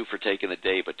 good for you for taking the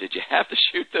day, but did you have to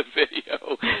shoot the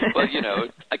video? But, you know,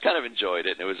 I kind of enjoyed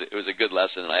it, and it was a good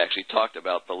lesson, and I actually talked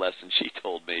about the lesson she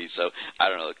told me. So I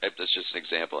don't know, that's just an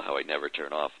example of how I never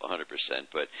turn off 100%.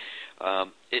 But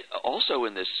also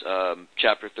in this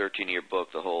chapter 13 of your book,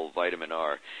 the whole vitamin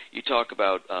R, you talk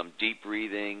about deep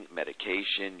breathing,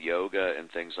 medication, yoga,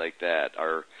 and things like that.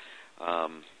 Are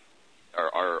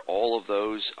all of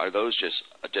those, are those just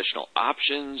additional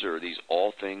options, or are these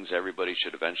all things everybody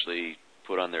should eventually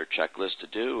put on their checklist to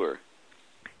do? Or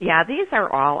yeah, these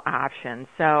are all options.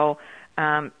 So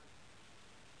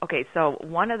okay, so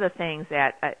one of the things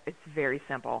that it's very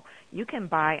simple. You can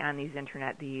buy on these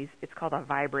internet it's called a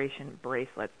vibration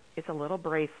bracelet. It's a little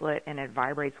bracelet, and it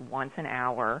vibrates once an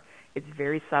hour. It's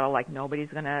very subtle, like nobody's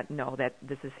going to know that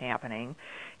this is happening.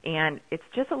 And it's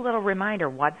just a little reminder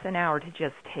once an hour to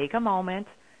just take a moment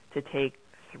to take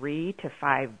 3 to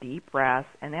 5 deep breaths,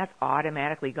 and that's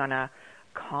automatically going to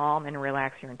calm and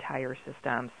relax your entire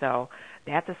system. So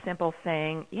that's a simple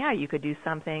thing. Yeah, you could do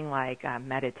something like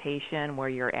meditation, where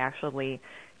you're actually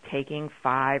taking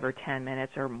 5 or 10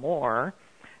 minutes or more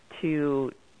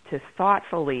to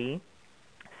thoughtfully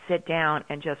sit down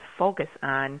and just focus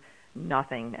on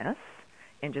nothingness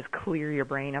and just clear your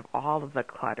brain of all of the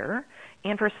clutter.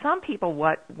 And for some people,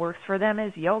 what works for them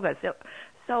is yoga.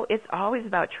 So it's always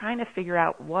about trying to figure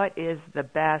out what is the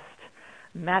best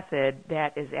method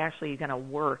that is actually going to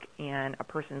work in a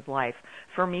person's life.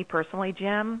 For me personally,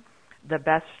 Jim, the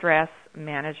best stress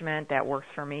management that works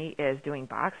for me is doing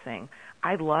boxing.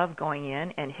 I love going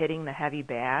in and hitting the heavy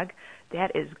bag.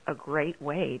 That is a great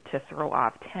way to throw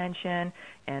off tension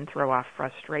and throw off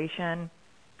frustration.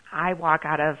 I walk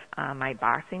out of my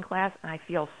boxing class and I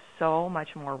feel so much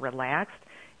more relaxed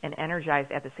and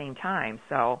energized at the same time.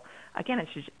 So again,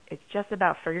 it's just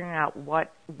about figuring out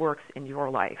what works in your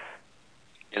life.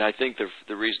 And I think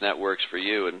the reason that works for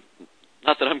you, and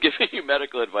not that I'm giving you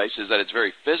medical advice, is that it's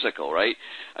very physical, right?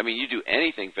 I mean, you do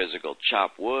anything physical,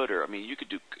 chop wood, or, I mean, you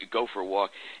could go for a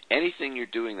walk. Anything you're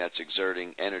doing that's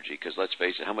exerting energy, because let's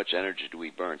face it, how much energy do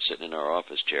we burn sitting in our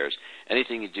office chairs?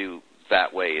 Anything you do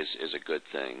that way is a good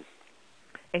thing.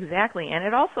 Exactly, and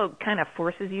it also kind of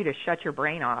forces you to shut your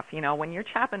brain off. You know, when you're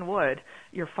chopping wood,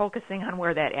 you're focusing on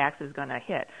where that axe is going to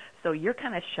hit. So you're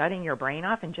kind of shutting your brain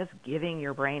off and just giving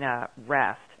your brain a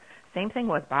rest. Same thing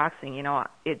with boxing. You know,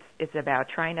 it's about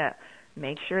trying to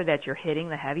make sure that you're hitting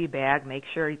the heavy bag, make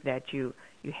sure that you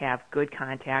have good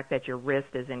contact, that your wrist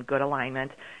is in good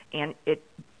alignment, and it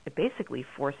basically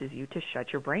forces you to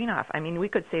shut your brain off. I mean, we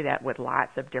could say that with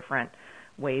lots of different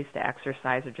ways to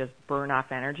exercise or just burn off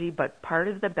energy, but part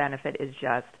of the benefit is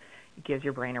just it gives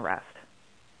your brain a rest.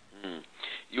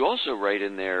 You also write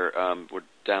in there, we're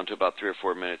down to about 3 or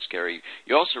 4 minutes, Carri.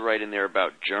 You also write in there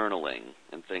about journaling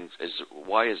and things.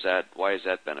 Why is that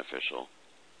beneficial?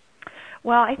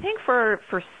 Well, I think for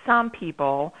some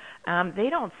people, they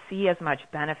don't see as much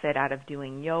benefit out of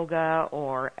doing yoga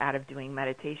or out of doing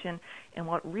meditation, and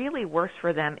what really works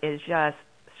for them is just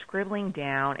scribbling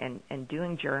down and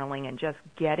doing journaling and just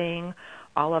getting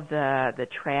all of the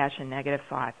trash and negative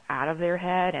thoughts out of their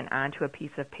head and onto a piece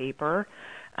of paper.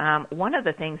 One of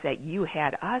the things that you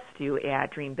had us do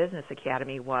at Dream Business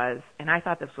Academy was, and I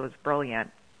thought this was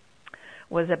brilliant,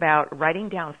 was about writing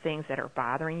down things that are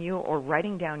bothering you or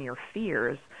writing down your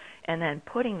fears and then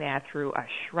putting that through a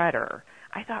shredder.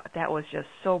 I thought that was just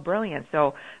so brilliant.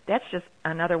 So that's just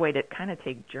another way to kind of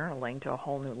take journaling to a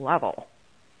whole new level.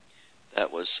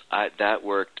 That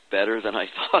worked better than I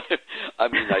thought. I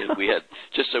mean, we had,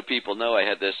 just so people know, I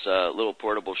had this little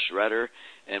portable shredder,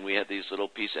 and we had these little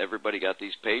pieces. Everybody got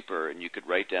these paper, and you could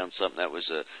write down something that was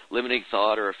a limiting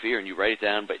thought or a fear, and you write it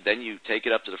down, but then you take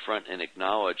it up to the front and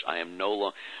acknowledge, I am no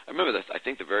longer. I remember that. I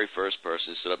think the very first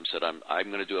person stood up and said,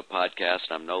 I'm going to do a podcast,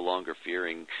 and I'm no longer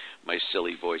fearing my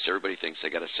silly voice. Everybody thinks I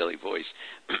got a silly voice,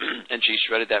 and she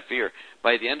shredded that fear.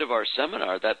 By the end of our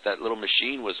seminar, that little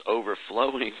machine was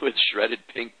overflowing with shredded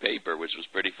pink paper, which was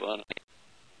pretty fun.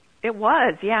 It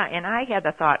was, yeah. And I had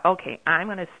the thought, okay, I'm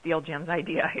going to steal Jim's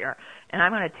idea here, and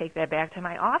I'm going to take that back to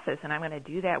my office, and I'm going to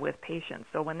do that with patients.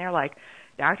 So when they're like,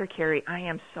 Dr. Carri, I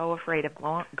am so afraid of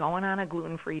going on a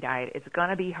gluten-free diet. It's going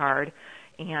to be hard,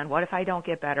 and what if I don't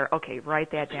get better? Okay,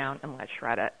 write that down and let's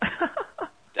shred it.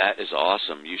 That is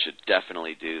awesome. You should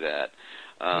definitely do that.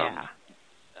 Yeah.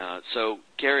 So,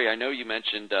 Carri, I know you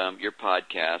mentioned your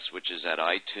podcast, which is at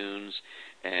iTunes,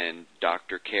 and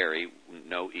Dr. Carri,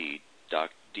 no E,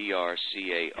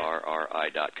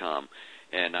 DRCARRI.com.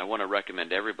 And I want to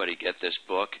recommend everybody get this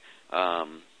book.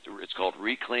 It's called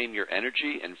Reclaim Your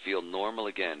Energy and Feel Normal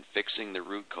Again, Fixing the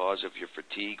Root Cause of Your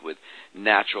Fatigue with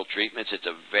Natural Treatments. It's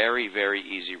a very, very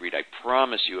easy read. I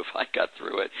promise you, if I got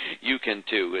through it, you can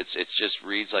too. It just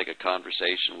reads like a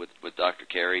conversation with Dr.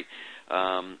 Carri.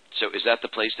 So is that the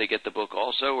place they get the book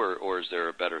also, or is there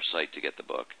a better site to get the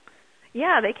book?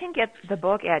 Yeah, they can get the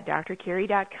book at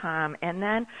drcarri.com. And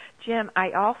then, Jim,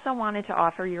 I also wanted to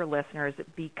offer your listeners,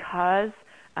 because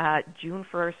June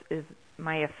 1st is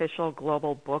my official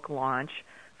global book launch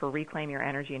for Reclaim Your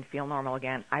Energy and Feel Normal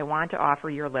Again, I want to offer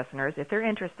your listeners, if they're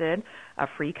interested, a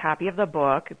free copy of the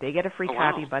book. They get a free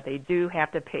copy, but they do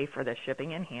have to pay for the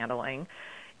shipping and handling.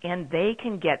 And they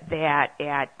can get that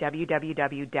at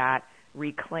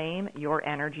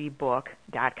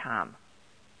www.reclaimyourenergybook.com.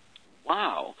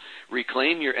 Wow,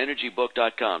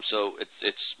 reclaimyourenergybook.com. So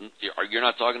you're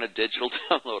not talking a digital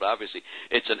download, obviously.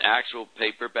 It's an actual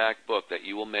paperback book that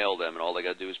you will mail them, and all they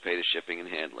got to do is pay the shipping and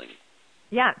handling.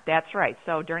 Yeah, that's right.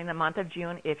 So during the month of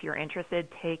June, if you're interested,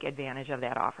 take advantage of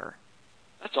that offer.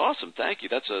 That's awesome. Thank you.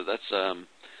 That's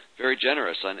very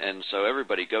generous, and so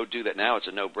everybody go do that now. It's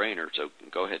a no-brainer, so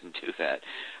go ahead and do that.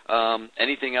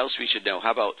 Anything else we should know? How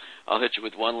about I'll hit you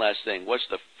with one last thing. What's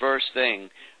the first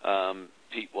thing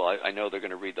people, I know they're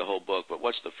going to read the whole book, but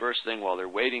what's the first thing while they're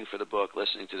waiting for the book,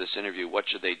 listening to this interview, what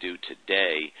should they do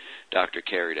today, Dr.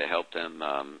 Carri, to help them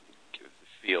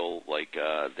feel like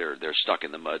they're stuck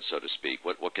in the mud, so to speak?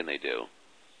 What can they do?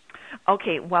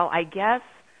 Okay, well, I guess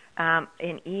an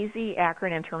easy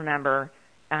acronym to remember,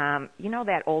 you know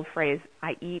that old phrase,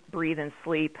 I eat, breathe, and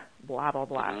sleep, blah, blah,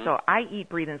 blah. Mm-hmm. So I eat,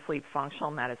 breathe, and sleep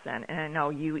functional medicine, and I know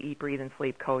you eat, breathe, and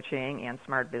sleep coaching and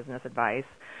smart business advice.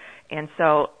 And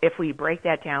so if we break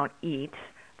that down, eat,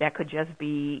 that could just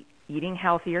be eating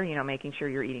healthier, making sure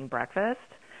you're eating breakfast,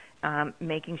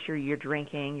 making sure you're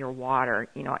drinking your water,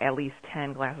 at least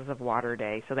 10 glasses of water a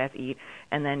day. So that's eat.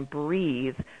 And then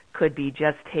breathe could be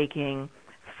just taking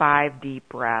 5 deep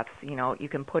breaths. You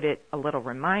can put it a little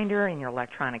reminder in your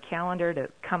electronic calendar to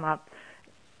come up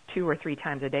 2 or 3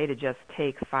 times a day to just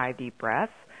take 5 deep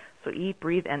breaths. So eat,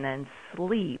 breathe, and then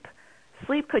sleep.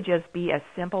 Sleep could just be as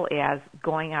simple as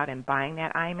going out and buying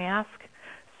that eye mask,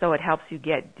 so it helps you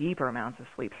get deeper amounts of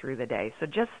sleep through the day. So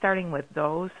just starting with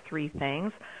those 3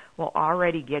 things will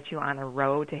already get you on the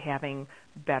road to having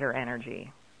better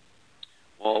energy.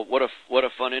 Well, what a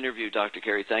fun interview, Dr.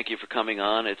 Carri. Thank you for coming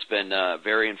on. It's been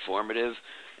very informative,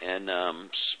 and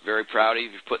very proud of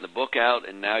you for putting the book out,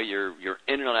 and now you're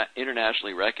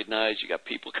internationally recognized. You got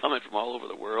people coming from all over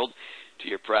the world to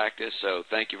your practice, so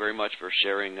thank you very much for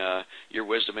sharing your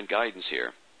wisdom and guidance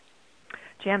here.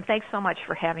 Jim, thanks so much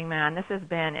for having me on. This has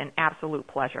been an absolute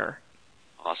pleasure.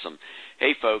 Awesome.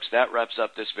 Hey, folks, that wraps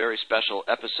up this very special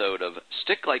episode of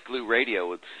Stick Like Glue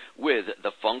Radio with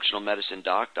the functional medicine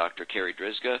doc, Dr. Carri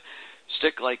Drzyzga.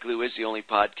 Stick Like Glue is the only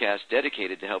podcast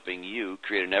dedicated to helping you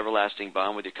create an everlasting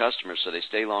bond with your customers so they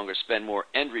stay longer, spend more,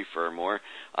 and refer more.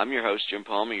 I'm your host, Jim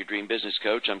Palmer, your dream business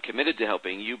coach. I'm committed to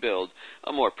helping you build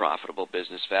a more profitable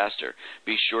business faster.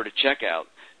 Be sure to check out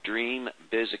Dream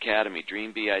Biz Academy,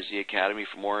 Dream BIZ Academy,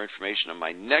 for more information on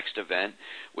my next event,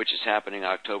 which is happening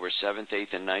October 7th,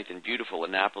 8th, and 9th in beautiful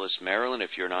Annapolis, Maryland.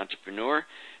 If you're an entrepreneur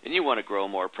and you want to grow a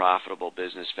more profitable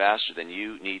business faster, then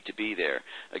you need to be there.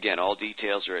 Again, all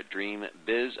details are at Dream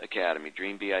Biz Academy,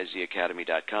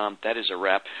 dreambizacademy.com. That is a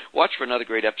wrap. Watch for another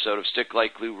great episode of Stick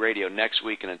Like Glue Radio next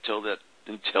week, and until that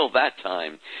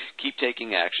time, keep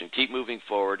taking action, keep moving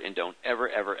forward, and don't ever,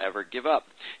 ever, ever give up.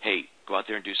 Hey, go out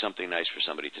there and do something nice for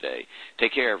somebody today.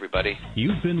 Take care, everybody.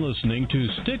 You've been listening to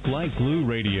Stick Like Glue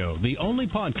Radio, the only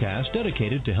podcast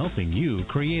dedicated to helping you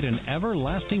create an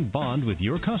everlasting bond with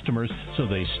your customers so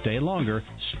they stay longer,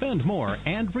 spend more,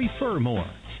 and refer more.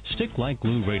 Stick Like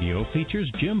Glue Radio features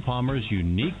Jim Palmer's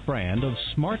unique brand of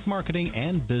smart marketing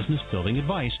and business building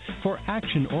advice for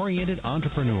action-oriented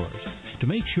entrepreneurs. To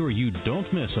make sure you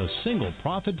don't miss a single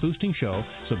profit-boosting show,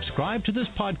 subscribe to this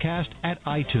podcast at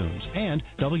iTunes and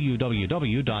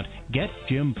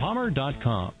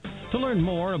www.getjimpalmer.com. To learn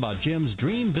more about Jim's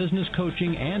Dream Business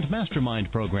Coaching and Mastermind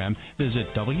program,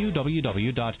 visit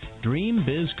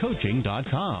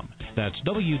www.dreambizcoaching.com. That's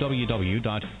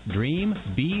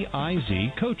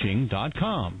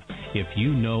www.dreambizcoaching.com. If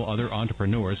you know other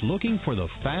entrepreneurs looking for the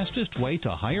fastest way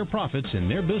to higher profits in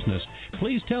their business,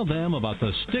 please tell them about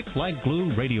the Stick Like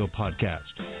Glue radio podcast.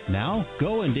 Now,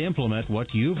 go and implement what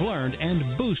you've learned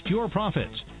and boost your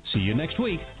profits. See you next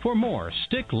week for more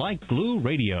Stick Like Glue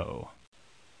Radio.